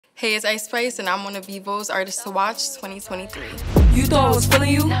Hey, it's Ice Spice, and I'm one of Vevo's Artists to Watch 2023. You thought I was feeling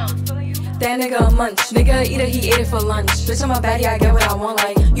you? That nigga a munch. Nigga eater, he ate it for lunch. Bitch, I'm a baddie, I get what I want,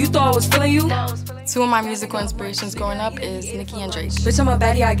 like. You thought I was feeling you? Two of my musical inspirations growing up is Niki and Drake. Bitch, I'm a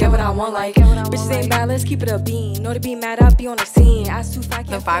baddie, I get what I want, like. Bitches ain't bad, let's keep it a bean. Know to be mad, I'll be on the scene.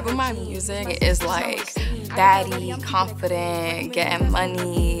 The vibe of my music is like baddie, confident, getting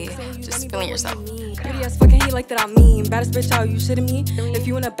money, just feeling yourself. Pretty as fucking he like that I mean. Baddest bitch out, you shitting me? If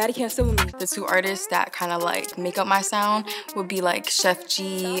you in a baddie, can't sit with me. The two artists that kind of like make up my sound would be like Chef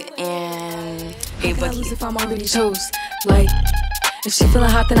G and A Boogie. If I'm already chose, like, if she feeling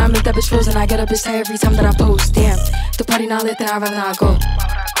hot, then I make that bitch frozen. I get a bitch tired every time that I post. Damn, the party not lit, then I'd rather not go.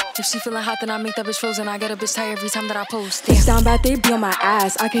 If she feeling hot, then I make that bitch frozen. I get a bitch tired every time that I post. Damn. Down bad, they be on my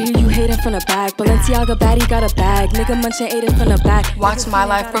ass. I can hear you hating from the back. Balenciaga baddie got a bag. Nigga munching ate it from the back. Watch my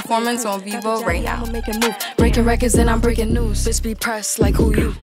live performance on Vevo right now. I'ma make a move. Breaking records and I'm breaking news. Bitch be pressed like who you?